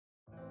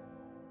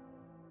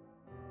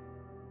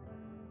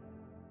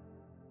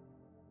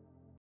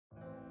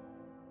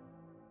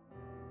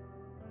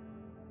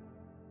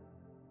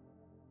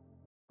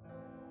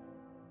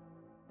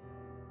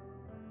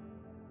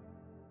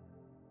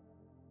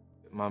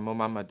My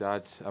mum and my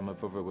dad and my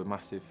brother were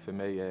massive for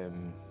me.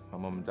 My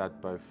mum and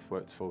dad both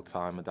worked full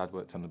time. My dad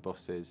worked on the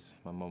buses.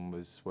 My mum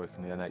was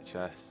working the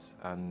NHS,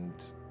 and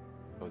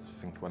I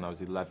think when I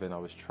was 11 I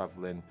was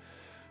travelling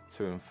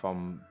to and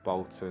from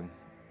Bolton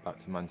back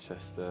to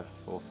Manchester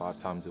 4 or 5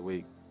 times a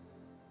week.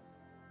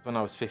 When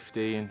I was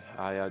 15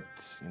 I had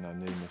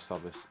numerous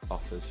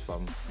offers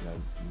from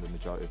the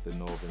majority of the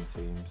northern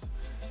teams,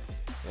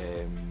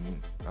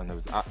 and I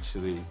was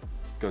actually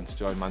going to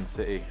join Man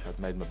City. I'd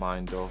made my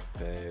mind up.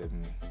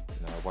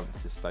 I wanted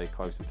to stay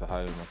closer to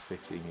home. I was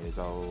 15 years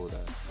old.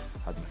 I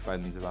had my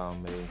friends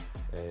around me,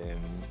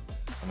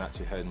 and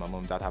actually heard my mum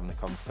and dad having a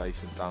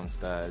conversation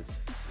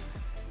downstairs.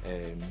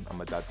 And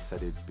my dad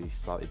said he'd be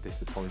slightly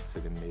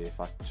disappointed in me if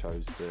I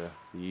chose the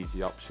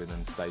easy option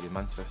and stayed in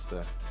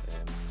Manchester.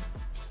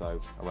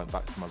 So I went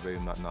back to my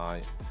room that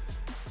night,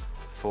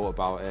 thought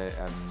about it,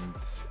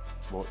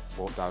 and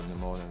walked down in the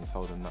morning and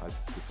told them that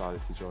I'd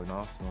decided to join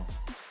Arsenal.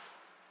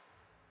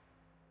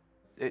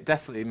 It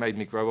definitely made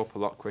me grow up a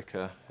lot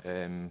quicker.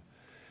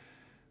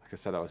 Like I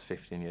said, I was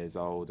 15 years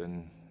old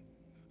and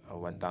I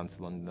went down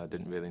to London. I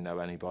didn't really know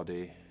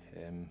anybody.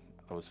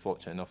 I was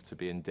fortunate enough to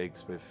be in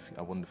digs with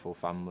a wonderful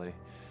family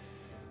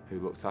who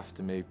looked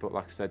after me. But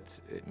like I said,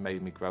 it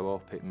made me grow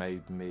up. It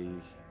made me,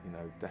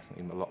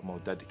 definitely a lot more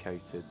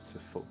dedicated to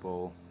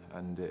football,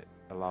 and it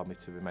allowed me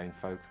to remain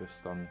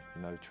focused on,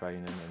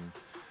 training and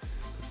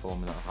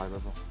performing at a high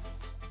level.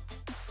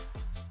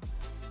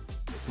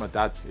 It's my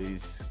dad.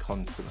 He's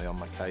constantly on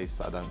my case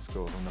that I don't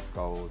score enough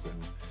goals,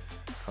 and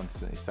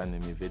constantly sending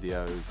me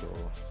videos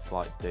or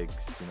slight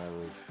digs,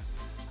 of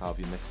how have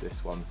you missed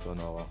this one, son,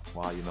 or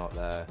why are you not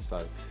there?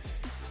 So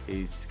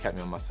he's kept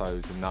me on my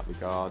toes in that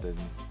regard, and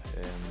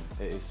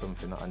it is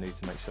something that I need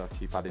to make sure I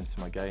keep adding to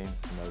my game,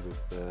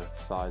 with the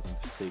size and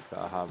physique that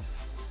I have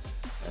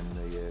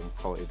and the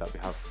quality that we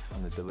have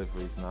on the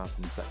deliveries now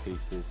from the set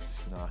pieces.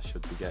 I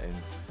should be getting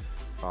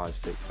 5,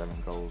 6,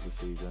 7 goals a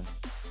season.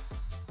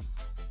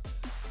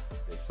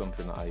 It's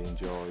something that I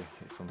enjoy.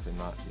 It's something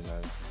that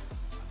I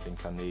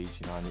think I need.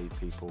 I need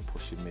people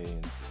pushing me,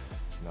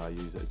 and I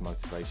use it as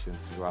motivation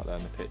to go out there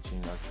on the pitch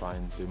and try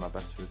and do my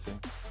best for the team.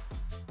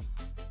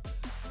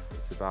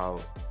 It's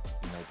about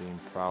being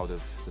proud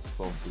of the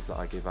performances that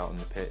I give out on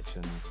the pitch,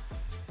 and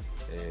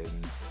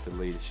the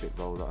leadership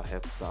role that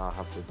I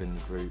have within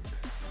the group,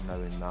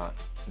 knowing that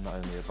not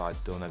only have I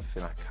done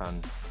everything I can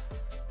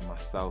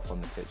myself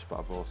on the pitch, but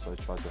I've also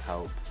tried to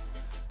help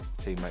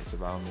teammates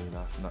around me,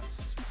 and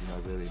that's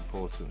really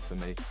important for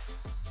me.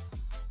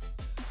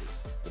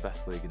 It's the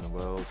best league in the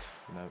world.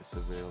 It's a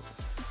real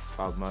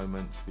proud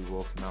moment to be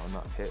walking out on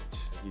that pitch.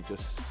 You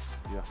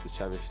have to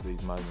cherish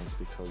these moments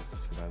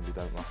because they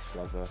don't last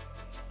forever.